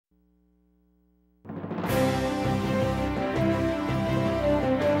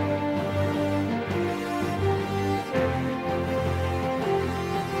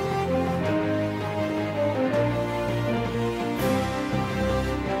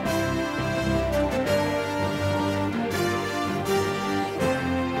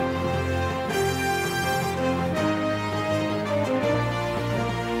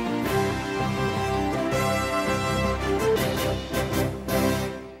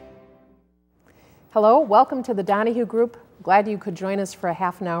Hello, welcome to the Donohue Group. Glad you could join us for a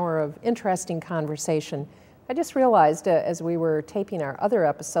half an hour of interesting conversation. I just realized as we were taping our other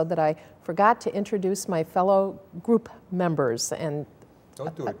episode that I forgot to introduce my fellow group members, and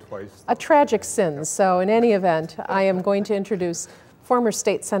don't do it twice. A tragic sin. So in any event, I am going to introduce former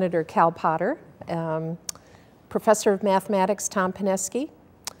State Senator Cal Potter, Professor of Mathematics Tom Pineski,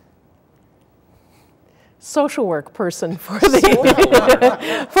 social work person for the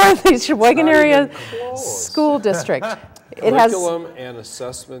Sheboygan Area School District. Curriculum and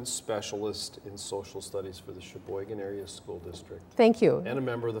assessment specialist in social studies for the Sheboygan Area School District. Thank you. And a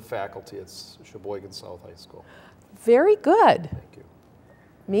member of the faculty at Sheboygan South High School. Very good. Thank you.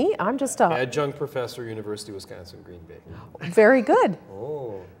 Me? I'm just a adjunct professor, University of Wisconsin, Green Bay. Very good.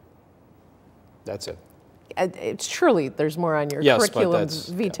 Oh. That's it. It's surely there's more on your curriculum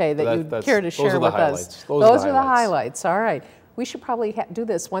vitae that you'd care to share with us. Those are the highlights. All right. We should probably do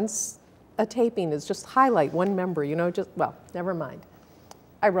this once a taping is just highlight one member, you know, well, never mind.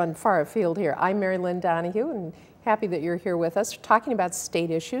 I run far afield here. I'm Mary Lynn Donohue, and happy that you're here with us, talking about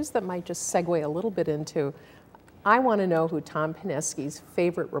state issues that might just segue a little bit into. I want to know who Tom Pineski's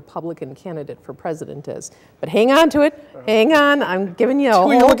favorite Republican candidate for president is. But hang on to it. Hang on. I'm giving you a whole...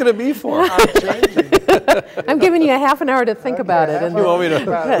 Who are you looking at me for? I'm giving you a half an hour to think about it. And you want me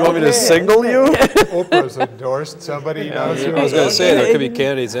to signal you? Oprah's endorsed somebody. I was going to say, there could be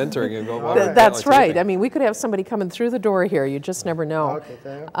candidates entering and go, well, that's right. I mean, we could have somebody coming through the door here. You just never know.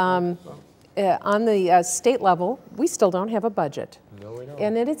 On the state level, we still don't have a budget. No, we don't.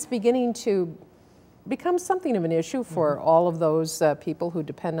 And it's beginning to become something of an issue for all of those people who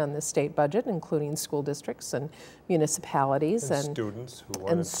depend on the state budget, including school districts and municipalities and students who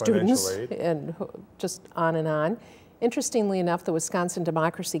want students financial aid. And just on and on. Interestingly enough, the Wisconsin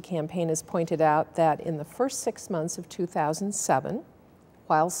Democracy Campaign has pointed out that in the first 6 months of 2007,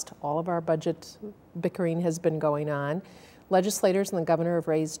 whilst all of our budget bickering has been going on, legislators and the governor have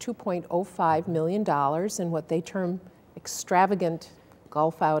raised $2.05 million in what they term extravagant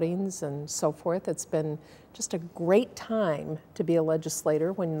golf outings and so forth. It's been just a great time to be a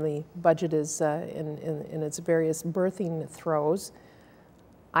legislator when the budget is in its various birthing throes.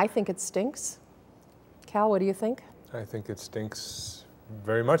 I think it stinks. Cal, what do you think? I think it stinks,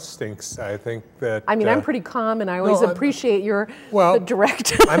 very much stinks. I think that... I mean, I'm pretty calm, and I always appreciate your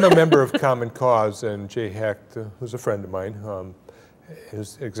direct... I'm a member of Common Cause, and Jay Hecht, who's a friend of mine,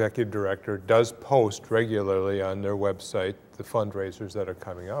 his executive director, does post regularly on their website the fundraisers that are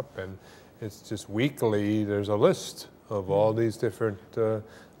coming up, and it's just weekly there's a list of all these different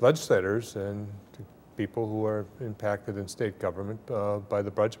legislators and people who are impacted in state government by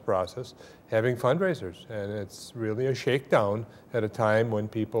the budget process having fundraisers, and it's really a shakedown at a time when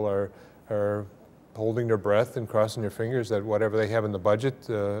people are holding their breath and crossing their fingers that whatever they have in the budget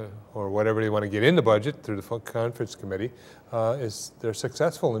or whatever they want to get in the budget through the conference committee they're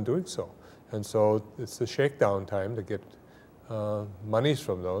successful in doing so. And so it's the shakedown time to get monies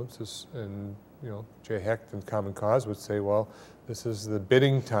from those. And you know, Jay Hecht and Common Cause would say, well, this is the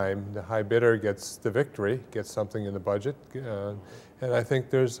bidding time. The high bidder gets the victory, gets something in the budget. And I think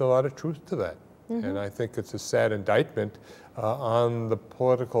there's a lot of truth to that. Mm-hmm. And I think it's a sad indictment on the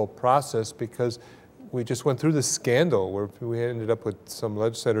political process, because we just went through this scandal where we ended up with some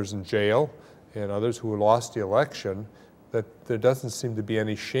legislators in jail and others who lost the election, that there doesn't seem to be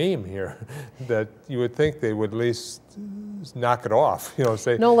any shame here, that you would think they would at least knock it off, you know,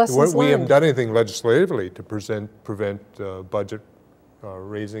 say, no lessons we learned. haven't done anything legislatively to prevent budget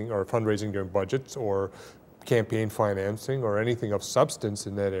raising or fundraising during budgets or campaign financing or anything of substance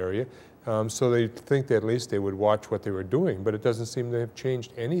in that area. So they think that at least they would watch what they were doing, but it doesn't seem to have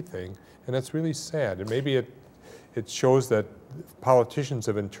changed anything, and that's really sad. And maybe it shows that politicians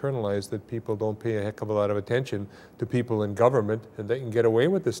have internalized that people don't pay a heck of a lot of attention to people in government, and they can get away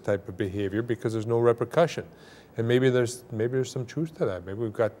with this type of behavior because there's no repercussion. And maybe there's some truth to that. Maybe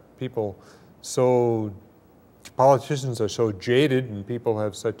we've got people politicians are so jaded, and people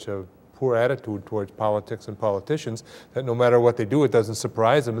have such a poor attitude towards politics and politicians that no matter what they do, it doesn't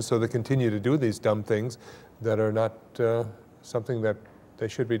surprise them, so they continue to do these dumb things that are not something that they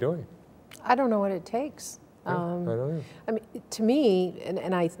should be doing. I don't know what it takes. I don't know. I mean, to me,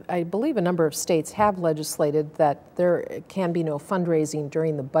 and I believe a number of states have legislated that there can be no fundraising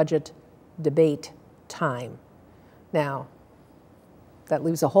during the budget debate time. Now, that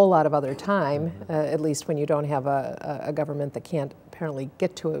leaves a whole lot of other time, at least when you don't have a government that can't apparently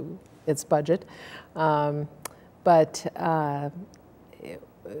get to its budget. But to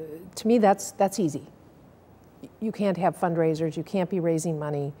me, that's easy. You can't have fundraisers. You can't be raising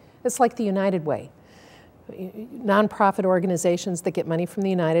money. It's like the United Way. nonprofit organizations that get money from the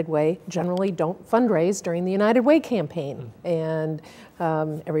United Way generally don't fundraise during the United Way campaign. And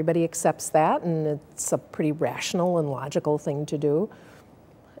everybody accepts that, and it's a pretty rational and logical thing to do.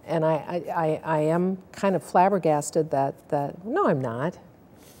 And I am kind of flabbergasted that no, I'm not.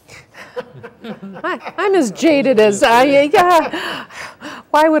 I'm as jaded as yeah.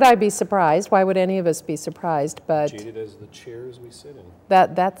 Why would I be surprised? Why would any of us be surprised? But jaded as the chairs we sit in.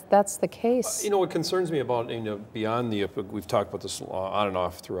 That's the case. You know, what concerns me about, beyond we've talked about this on and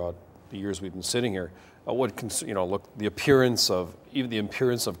off throughout the years we've been sitting here. The appearance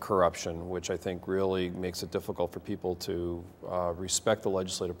of corruption, which I think really makes it difficult for people to respect the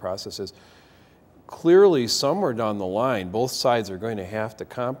legislative processes. Clearly, somewhere down the line, both sides are going to have to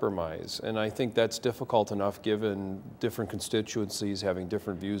compromise, and I think that's difficult enough given different constituencies having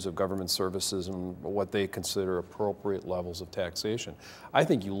different views of government services and what they consider appropriate levels of taxation. I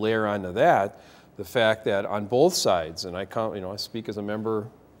think you layer onto that the fact that on both sides, and I speak as a member,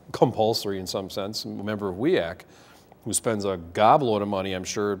 compulsory in some sense, a member of WEAC, who spends a gobload of money, I'm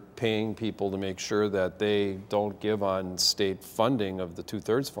sure, paying people to make sure that they don't give on state funding of the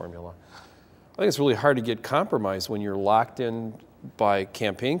 2/3 formula. I think it's really hard to get compromised when you're locked in by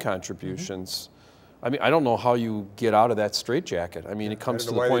campaign contributions. I mean, I don't know how you get out of that straitjacket. I mean, it comes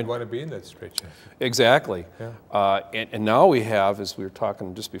to the point. I don't know why they'd want to be in that straitjacket. Exactly. Yeah. And now we have, as we were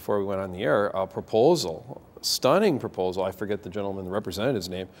talking just before we went on the air, a proposal, a stunning proposal, I forget the gentleman, the representative's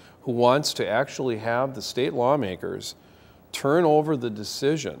name, who wants to actually have the state lawmakers turn over the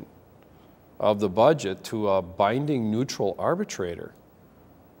decision of the budget to a binding neutral arbitrator.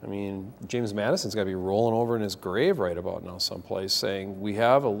 I mean, James Madison's got to be rolling over in his grave right about now someplace saying we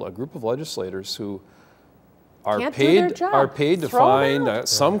have a group of legislators who are paid to find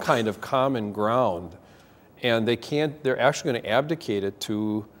some kind of common ground, and they're actually going to abdicate it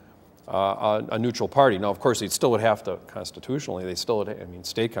to a neutral party. Now, of course, they still would have to constitutionally,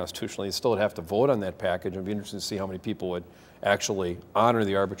 state constitutionally, they still would have to vote on that package. It'd be interesting to see how many people would actually honor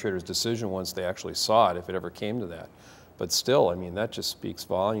the arbitrator's decision once they actually saw it, if it ever came to that. But still, I mean, that just speaks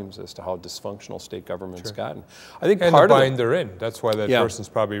volumes as to how dysfunctional state government's gotten. I think and part the of bind they're in. That's why that person's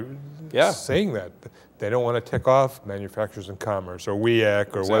probably saying that. They don't want to tick off Manufacturers and Commerce or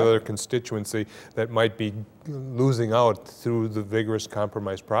WEAC or what other constituency that might be losing out through the vigorous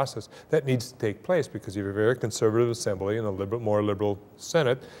compromise process. That needs to take place because you have a very conservative assembly and a more liberal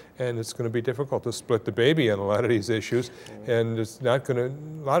Senate, and it's going to be difficult to split the baby on a lot of these issues, and it's not going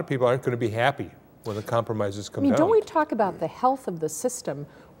to, a lot of people aren't going to be happy when the compromises come down. Don't we talk about the health of the system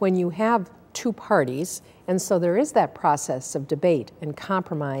when you have two parties, and so there is that process of debate and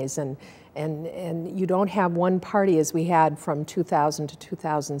compromise, and you don't have one party as we had from 2000 to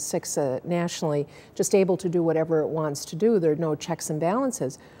 2006 nationally just able to do whatever it wants to do. There are no checks and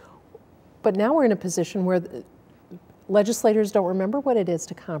balances. But now we're in a position where legislators don't remember what it is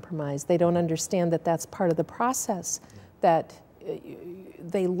to compromise. They don't understand that that's part of the process, that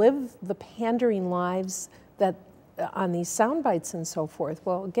they live the pandering lives that on these sound bites and so forth.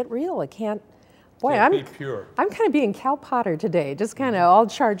 Well, get real. It can't. Boy, be pure. I'm kind of being Cal Potter today, just kind of all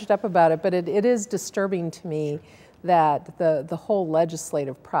charged up about it. But it is disturbing to me that the whole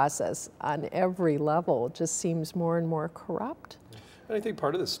legislative process on every level just seems more and more corrupt. And I think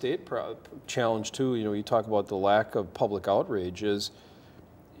part of the state challenge too, you talk about the lack of public outrage is,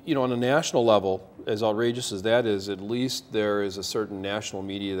 on a national level, as outrageous as that is, at least there is a certain national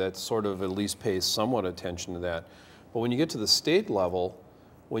media that sort of at least pays somewhat attention to that. But when you get to the state level,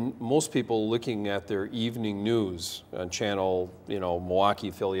 when most people looking at their evening news on channel, Milwaukee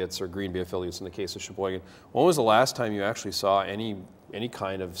affiliates or Green Bay affiliates in the case of Sheboygan, when was the last time you actually saw any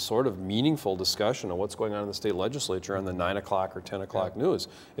kind of sort of meaningful discussion of what's going on in the state legislature on the 9 o'clock or 10 o'clock news?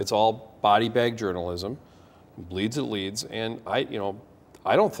 It's all body bag journalism, bleeds it leads, and I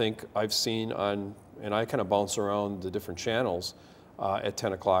don't think I've seen and I kind of bounce around the different channels at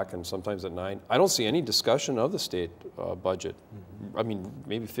 10 o'clock and sometimes at 9. I don't see any discussion of the state budget. I mean,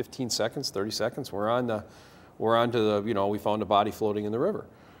 maybe 15 seconds, 30 seconds. We're on to the, we found a body floating in the river.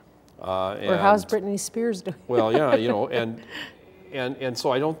 Or how's Britney Spears doing? Well, yeah, and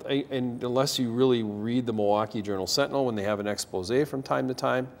so and unless you really read the Milwaukee Journal-Sentinel when they have an expose from time to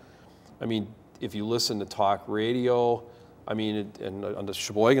time, I mean, if you listen to talk radio, I mean, and on the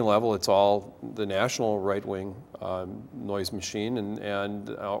Sheboygan level, it's all the national right-wing noise machine, and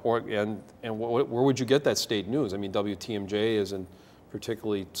where would you get that state news? I mean, WTMJ isn't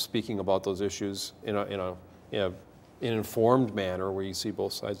particularly speaking about those issues in an informed manner where you see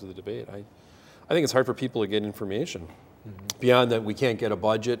both sides of the debate. I think it's hard for people to get information. Beyond that, we can't get a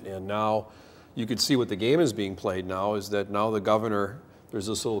budget, and now you could see what the game is being played now is that now the governor there's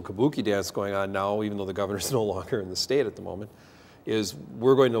this little kabuki dance going on now, even though the governor's no longer in the state at the moment, is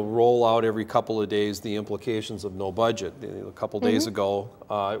we're going to roll out every couple of days the implications of no budget. A couple days ago,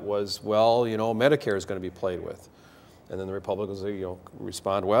 it was, well, you know, Medicare is going to be played with. And then the Republicans, you know,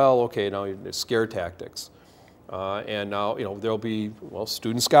 respond, well, okay, now it's scare tactics. And now, you know, there'll be, well,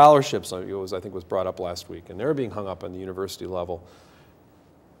 student scholarships, I think was brought up last week, and they're being hung up on the university level.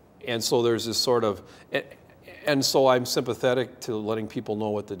 And so there's this sort of, and so I'm sympathetic to letting people know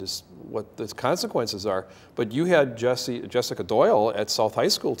what the consequences are. But you had Jessica Doyle at South High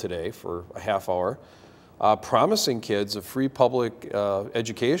School today for a half hour, promising kids a free public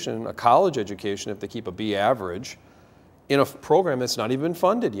education, a college education if they keep a B average, in a program that's not even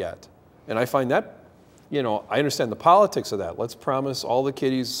funded yet. And I find that, you know, I understand the politics of that. Let's promise all the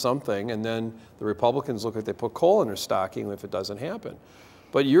kiddies something, and then the Republicans look like they put coal in their stocking if it doesn't happen.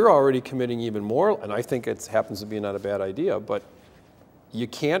 But you're already committing even more, and I think it happens to be not a bad idea, but you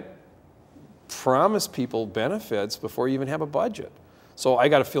can't promise people benefits before you even have a budget. So I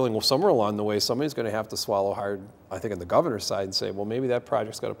got a feeling, well, somewhere along the way, somebody's going to have to swallow hard, I think, on the governor's side and say, well, maybe that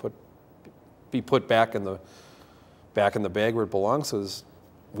project's got to be put back in the bag where it belongs, because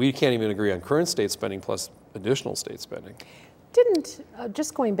we can't even agree on current state spending plus additional state spending.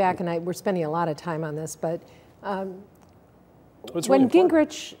 Just going back, and we're spending a lot of time on this, but It's when really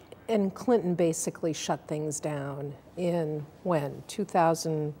Gingrich and Clinton basically shut things down in when?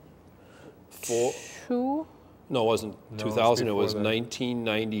 2002? No, it wasn't No, 2000. It was before that.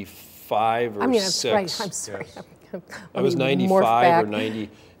 1995 or I mean, six. right, I'm sorry. Yes. It was 95 or 90. It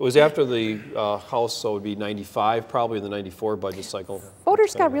was after the House, so it would be 95, probably in the 94 budget cycle.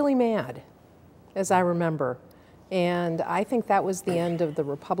 Voters got really mad, as I remember. And I think that was the end of the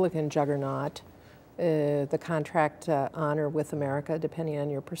Republican juggernaut, the contract honor with America, depending on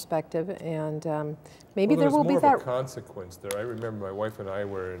your perspective. And maybe there will be There's that. more of a consequence there. I remember my wife and I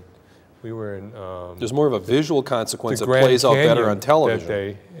were in, There's more of a visual consequence the that Grand plays out better Canyon on television. that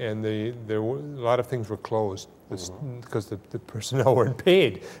day, and there were, a lot of things were closed because the personnel weren't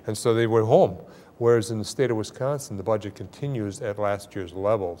paid, and so they were home. Whereas in the state of Wisconsin, the budget continues at last year's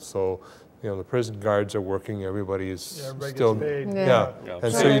level. So, you know, the prison guards are working. Everybody is still, Yeah. and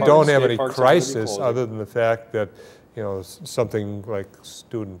so State you parks- don't have state any parks are gonna be crisis closing. other than the fact that, you know, something like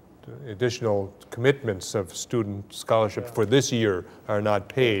additional commitments of student scholarships for this year are not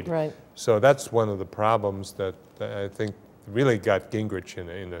paid. Right. So that's one of the problems that I think really got Gingrich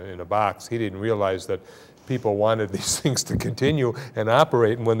in a box. He didn't realize that people wanted these things to continue and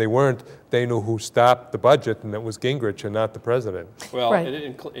operate, and when they weren't, they knew who stopped the budget, and it was Gingrich and not the president. Well, Right.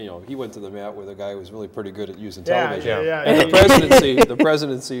 and you know, he went to the mat with a guy who was really pretty good at using Yeah, television. yeah. And the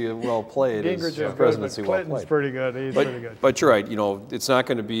presidency well played. Gingrich is the good, presidency but well Clinton's played. pretty good. He's pretty good. But you're right. You know, it's not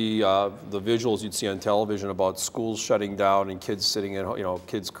going to be the visuals you'd see on television about schools shutting down and kids sitting at home. You know,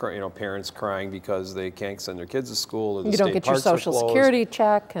 parents crying because they can't send their kids to school. Or the You don't state get your parks are Social closed. Security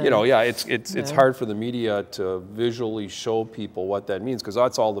check. And, You know, yeah, it's hard for the media to visually show people what that means, because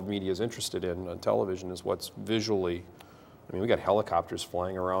that's all the media is interested in on television, is what's visually. I mean, we got helicopters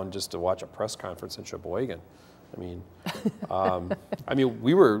flying around just to watch a press conference in Sheboygan. I mean,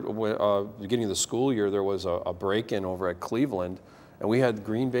 we were beginning of the school year. There was a break-in over at Cleveland, and we had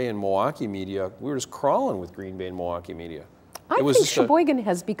Green Bay and Milwaukee media. We were just crawling with Green Bay and Milwaukee media. I think Sheboygan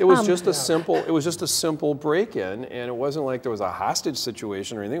has become. It was just a simple. It was just a simple break-in, and it wasn't like there was a hostage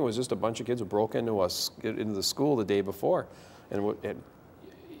situation or anything. It was just a bunch of kids who broke into the school the day before, and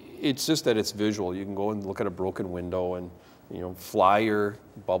it's just that it's visual. You can go and look at a broken window, and you know, fly your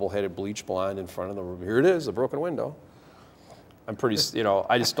bubble-headed bleach blonde in front of the room. Here it is, a broken window. I'm pretty. You know,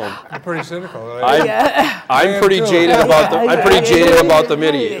 I just don't. I'm pretty cynical. I'm pretty jaded about the. I'm pretty jaded about the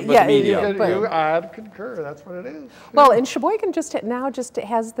media. I concur. That's what it is. Well, and Sheboygan just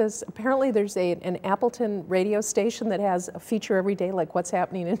has this. Apparently, there's an Appleton radio station that has a feature every day, like what's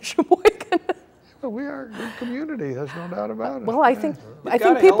happening in Sheboygan. Well, we are a good community. There's no doubt about it. Well, I think You've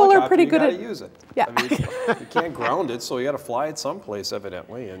got a people are helicopter, pretty good you at. gotta use it. Yeah. I mean, you can't ground it, so you got to fly it someplace,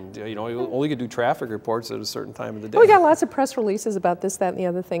 evidently, and you know, you only can do traffic reports at a certain time of the day. We got lots of press releases about this, that, and the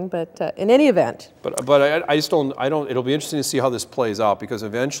other thing, but in any event. But I just don't. It'll be interesting to see how this plays out, because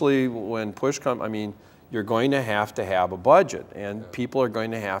eventually, when push comes, I mean, you're going to have a budget, and people are going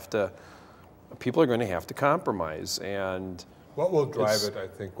to have to compromise, and. What will drive it, I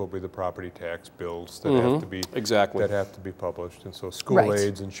think, will be the property tax bills that have to be Exactly. that have to be published, and so school Right.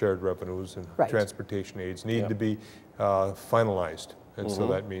 aids and shared revenues and Right. transportation aids need to be finalized, and so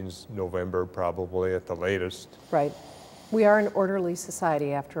that means November probably at the latest. Right. We are an orderly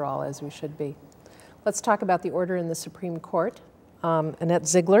society, after all, as we should be. Let's talk about the order in the Supreme Court. Annette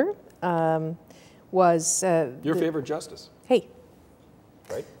Ziegler was... Your favorite justice. Hey,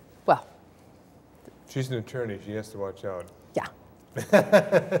 right? Well, She's an attorney, she has to watch out. yeah.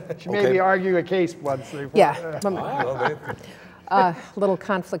 She maybe argue a case once. Yeah. Well, Little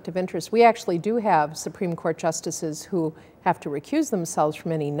conflict of interest. We actually do have Supreme Court justices who have to recuse themselves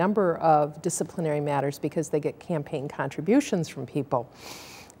from any number of disciplinary matters because they get campaign contributions from people.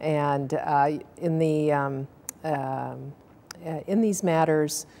 And in these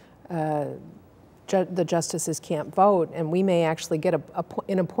matters, the justices can't vote, and we may actually get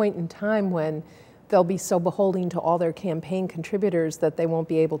in a point in time when they'll be so beholden to all their campaign contributors that they won't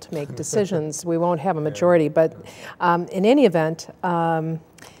be able to make decisions. We won't have a majority. But in any event,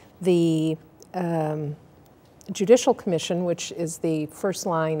 the Judicial Commission, which is the first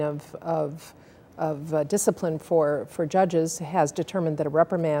line of discipline for judges, has determined that a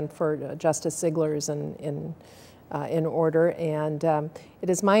reprimand for Justice Ziegler is in order. And it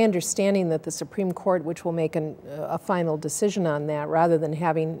is my understanding that the Supreme Court, which will make a final decision on that, rather than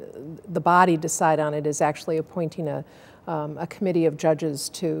having the body decide on it, is actually appointing a committee of judges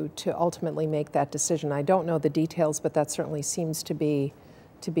to ultimately make that decision. I don't know the details, but that certainly seems to be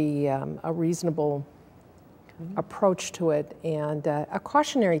a reasonable approach to it, and a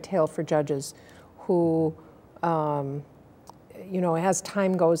cautionary tale for judges who, you know, as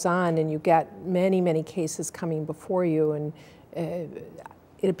time goes on and you get many cases coming before you, and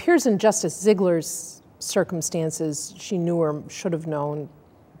it appears in Justice Ziegler's circumstances, she knew or should have known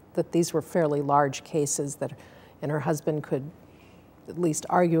that these were fairly large cases, and her husband could at least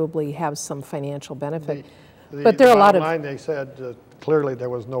arguably have some financial benefit. But there are a lot of... They said clearly there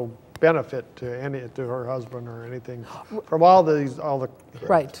was no benefit to her husband or anything from all the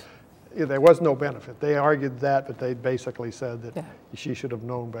right. There was no benefit. They argued that, but they basically said that she should have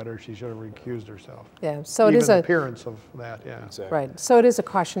known better. She should have recused herself. Yeah, so even it is the appearance of that. Yeah, exactly. Right. So it is a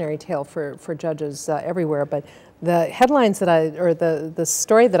cautionary tale for judges everywhere. But the headlines the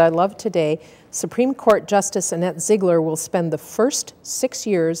story that I love today: Supreme Court Justice Annette Ziegler will spend the first 6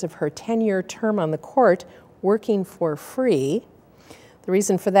 years of her 10-year term on the court working for free. The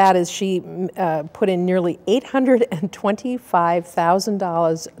reason for that is she put in nearly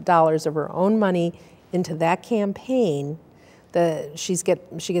 $825,000 of her own money into that campaign. She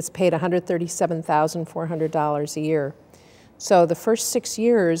gets paid $137,400 a year. So the first 6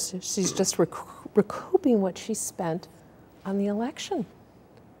 years, she's just recouping what she spent on the election.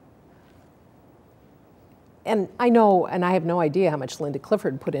 And I know, and I have no idea how much Linda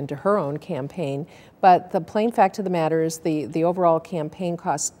Clifford put into her own campaign, but the plain fact of the matter is the overall campaign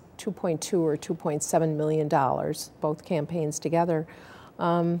cost $2.2 or $2.7 million, both campaigns together.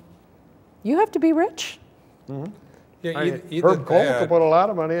 You have to be rich. Mm-hmm. Yeah, Herb Cole could put a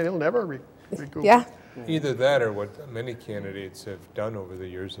lot of money in, he'll never recoup. Yeah. Either that or what many candidates have done over the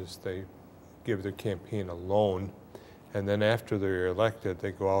years is they give their campaign a loan, and then after they're elected,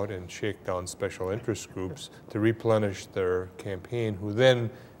 they go out and shake down special interest groups to replenish their campaign, who then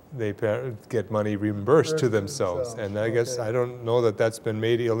they get money reimbursed to themselves. And I guess, I don't know that that's been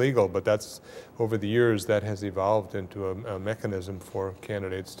made illegal, but that's, over the years, that has evolved into a mechanism for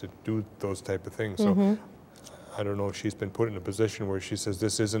candidates to do those type of things. So I don't know if she's been put in a position where she says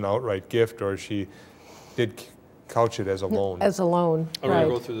this is an outright gift, or she did couch it as a loan. As a loan, I'm right. going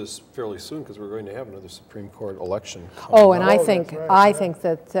to go through this fairly soon because we're going to have another Supreme Court election. Oh, and I think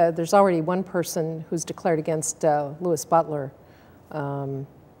that there's already one person who's declared against Louis Butler, and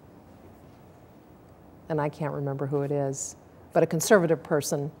I can't remember who it is, but a conservative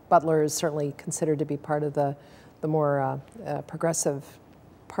person. Butler is certainly considered to be part of the more progressive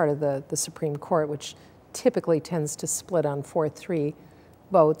part of the Supreme Court, which typically tends to split on 4-3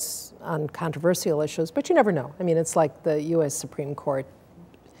 votes on controversial issues, but you never know. I mean, it's like the U.S. Supreme Court.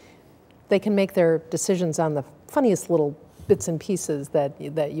 They can make their decisions on the funniest little bits and pieces that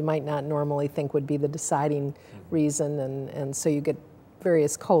you might not normally think would be the deciding reason, and so you get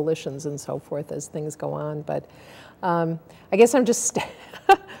various coalitions and so forth as things go on. But I guess I'm just,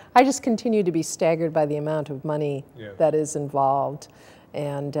 I just continue to be staggered by the amount of money that is involved,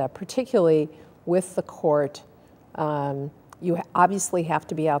 and particularly with the court. You obviously have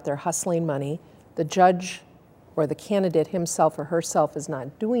to be out there hustling money. The judge or the candidate himself or herself is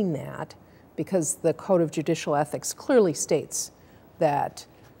not doing that because the Code of Judicial Ethics clearly states that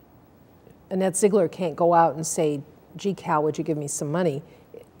Annette Ziegler can't go out and say, gee, Cal, would you give me some money?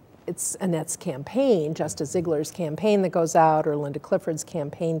 It's Annette's campaign, Justice Ziegler's campaign that goes out, or Linda Clifford's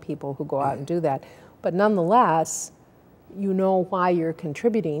campaign people who go out and do that. But nonetheless, you know why you're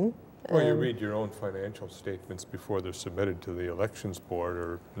contributing. Well, you read your own financial statements before they're submitted to the elections board,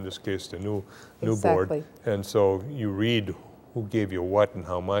 or in this case, the new board. And so you read who gave you what and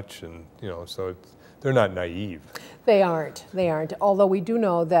how much, and you know, so they're not naive. They aren't. They aren't. Although we do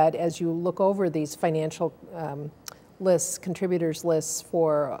know that as you look over these financial lists, contributors lists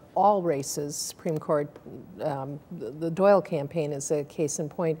for all races, Supreme Court, the Doyle campaign is a case in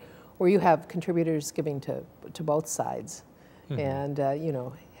point where you have contributors giving to both sides and, you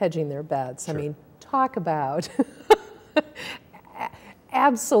know, hedging their bets. Sure. I mean, talk about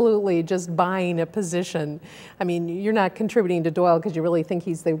absolutely just buying a position. I mean, you're not contributing to Doyle because you really think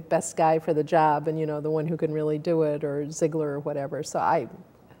he's the best guy for the job and, you know, the one who can really do it, or Ziegler or whatever. So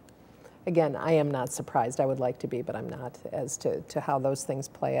again, I am not surprised. I would like to be, but I'm not, as to how those things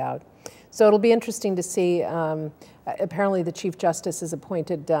play out. So it'll be interesting to see. Apparently the Chief Justice has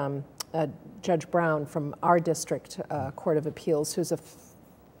appointed Judge Brown from our district Court of Appeals, who's a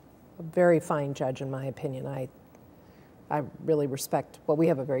very fine judge in my opinion. I really respect, well, we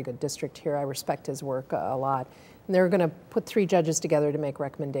have a very good district here. I respect his work a lot. And they're going to put 3 judges together to make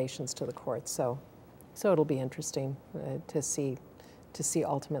recommendations to the court. So it'll be interesting to see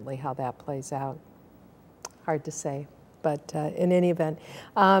ultimately how that plays out. Hard to say, but in any event.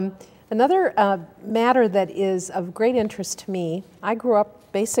 Another matter that is of great interest to me, I grew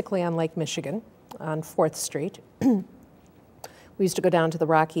up basically on Lake Michigan on 4th Street. We used to go down to the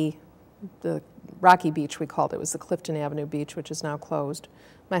Rocky Beach, we called it. It was the Clifton Avenue Beach, which is now closed.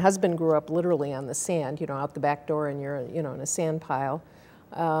 My husband grew up literally on the sand, you know, out the back door, and you're, you know, in a sand pile.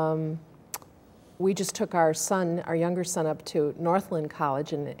 We just took our younger son, up to Northland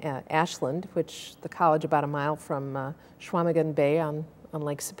College in Ashland, which the college about a mile from Sheboygan Bay on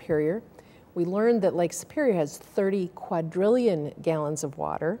Lake Superior. We learned that Lake Superior has 30 quadrillion gallons of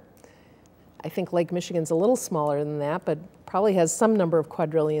water. I think Lake Michigan's a little smaller than that, but probably has some number of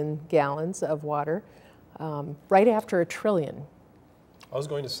quadrillion gallons of water, right after a trillion. I was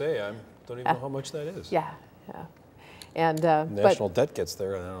going to say, I don't even know how much that is. Yeah, yeah. And national debt gets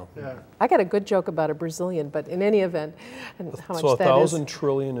there, I don't know. Yeah. I got a good joke about a Brazilian, but in any event, and how much so that is. 1,000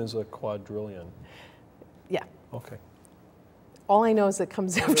 trillion is a quadrillion. Yeah. Okay. All I know is it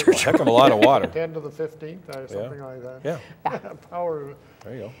comes after Heck of a lot of water. 10 to the 15th or something like that. Yeah. Power.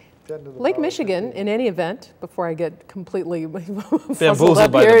 There you go. 10 to the Lake power Michigan, 15. in any event, before I get completely Bamboozled fuzzled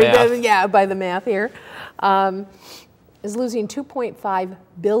up by here, the math. yeah, by the math here, is losing 2.5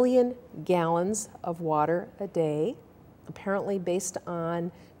 billion gallons of water a day, apparently based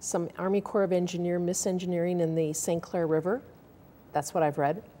on some Army Corps of Engineer misengineering in the St. Clair River. That's what I've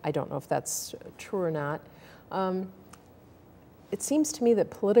read. I don't know if that's true or not. It seems to me that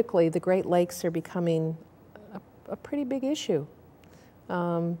politically the Great Lakes are becoming a pretty big issue.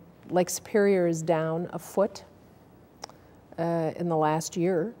 Lake Superior is down a foot in the last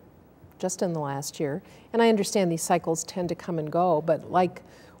year, just in the last year. And I understand these cycles tend to come and go, but like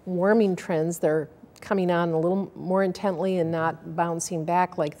warming trends, they're coming on a little more intently and not bouncing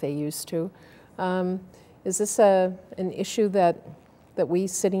back like they used to. Is this an issue that we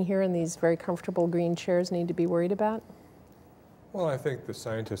sitting here in these very comfortable green chairs need to be worried about? Well, I think the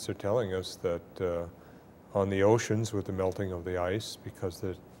scientists are telling us that on the oceans with the melting of the ice, because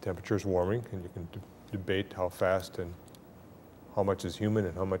the temperature is warming, and you can debate how fast and how much is human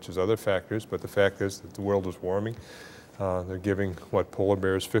and how much is other factors, but the fact is that the world is warming. They're giving, what, polar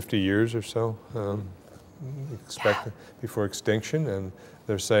bears 50 years or so before extinction, and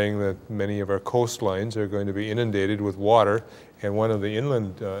they're saying that many of our coastlines are going to be inundated with water, and one of the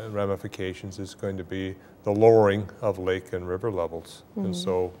inland ramifications is going to be the lowering of lake and river levels. Mm-hmm. And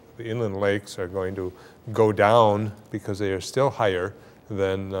so the inland lakes are going to go down because they are still higher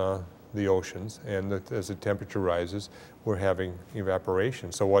than the oceans, and that as the temperature rises, we're having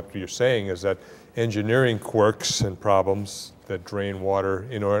evaporation. So what you're saying is that engineering quirks and problems that drain water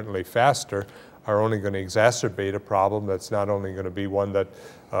inordinately faster are only going to exacerbate a problem that's not only going to be one that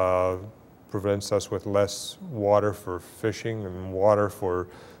prevents us with less water for fishing and water for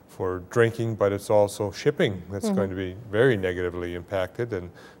drinking, but it's also shipping that's going to be very negatively impacted. And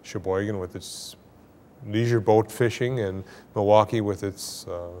Sheboygan with its leisure boat fishing, and Milwaukee with its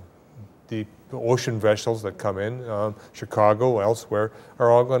deep ocean vessels that come in, Chicago, elsewhere,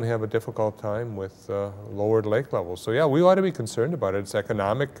 are all going to have a difficult time with lowered lake levels. So yeah, we ought to be concerned about it. It's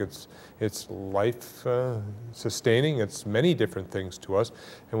economic, it's life sustaining, it's many different things to us,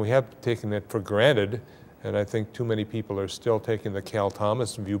 and we have taken it for granted. And I think too many people are still taking the Cal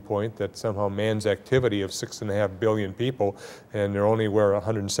Thomas viewpoint that somehow man's activity of 6.5 billion people, and they're only where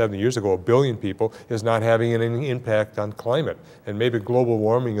 170 years ago, 1 billion people, is not having any impact on climate. And maybe global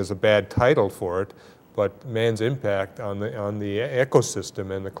warming is a bad title for it, but man's impact on the ecosystem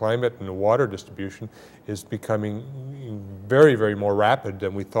and the climate and the water distribution is becoming very, very more rapid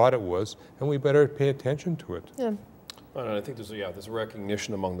than we thought it was, and we better pay attention to it. Yeah. I think there's a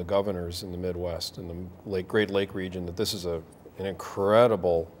recognition among the governors in the Midwest and the Great Lake region that this is an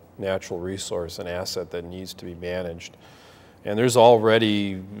incredible natural resource and asset that needs to be managed. And there's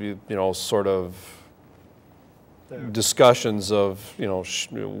already, sort of discussions of,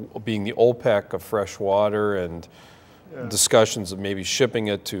 being the OPEC of fresh water, and discussions of maybe shipping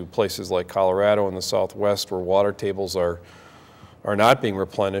it to places like Colorado in the Southwest where water tables are not being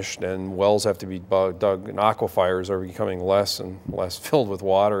replenished and wells have to be dug, and aquifers are becoming less and less filled with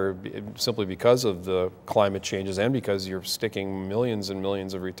water simply because of the climate changes and because you're sticking millions and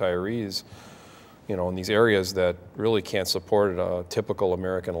millions of retirees, in these areas that really can't support a typical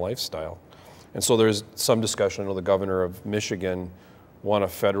American lifestyle. And so there's some discussion. I know the governor of Michigan won a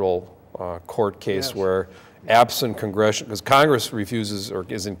federal court case where, absent because Congress refuses or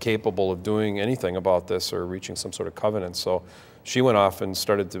is incapable of doing anything about this or reaching some sort of covenant. So she went off and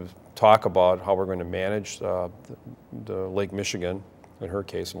started to talk about how we're going to manage the Lake Michigan, in her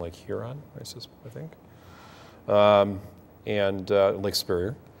case, and Lake Huron, I think, and Lake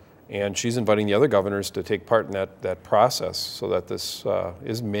Superior. And she's inviting the other governors to take part in that process so that this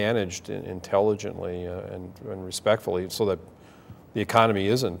is managed intelligently and respectfully, so that the economy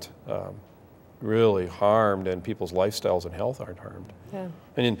isn't really harmed and people's lifestyles and health aren't harmed. Yeah.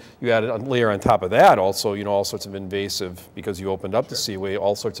 And then you add a layer on top of that also, all sorts of invasive, because you opened up the seaway,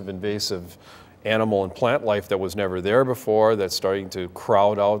 all sorts of invasive animal and plant life that was never there before, that's starting to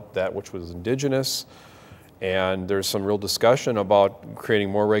crowd out that which was indigenous. And there's some real discussion about creating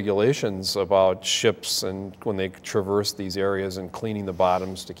more regulations about ships and when they traverse these areas and cleaning the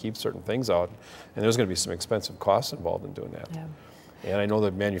bottoms to keep certain things out. And there's going to be some expensive costs involved in doing that. Yeah. And I know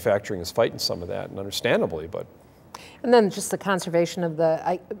that manufacturing is fighting some of that, and understandably, but. And then just the conservation of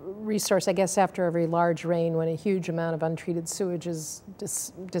the resource, I guess, after every large rain, when a huge amount of untreated sewage is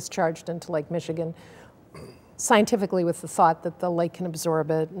discharged into Lake Michigan, scientifically with the thought that the lake can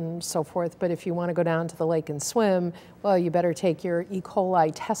absorb it and so forth. But if you want to go down to the lake and swim, well, you better take your E.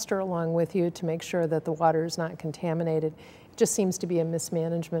 coli tester along with you to make sure that the water is not contaminated. It just seems to be a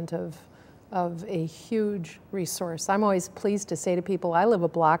mismanagement of a huge resource. I'm always pleased to say to people, I live a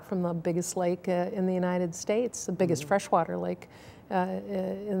block from the biggest lake in the United States, the biggest freshwater lake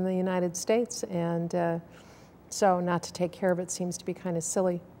in the United States, and so not to take care of it seems to be kind of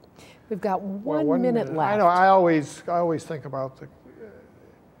silly. We've got one minute left. I know, I always think about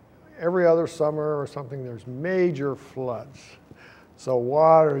every other summer or something, there's major floods. So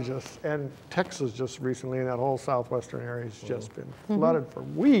water and Texas just recently, in that whole southwestern area, has just been flooded for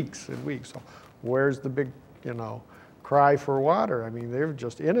weeks and weeks. So where's the big, cry for water? I mean, they're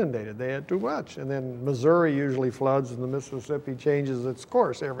just inundated. They had too much. And then Missouri usually floods, and the Mississippi changes its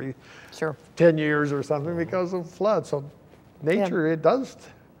course every 10 years or something because of floods. So nature, it does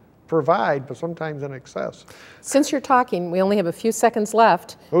provide, but sometimes in excess. Since you're talking, we only have a few seconds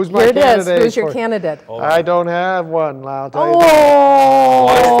left. Who's my candidate? Who's your candidate? I don't have one. I'll tell you.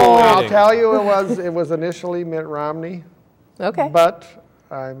 I'll tell you, it was initially Mitt Romney. Okay. But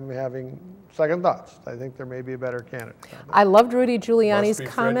I'm having second thoughts. I think there may be a better candidate. I loved Rudy Giuliani's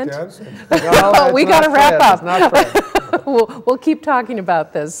comment. No, we got to wrap up. It's not Fred. We'll keep talking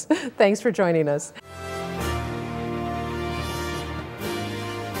about this. Thanks for joining us.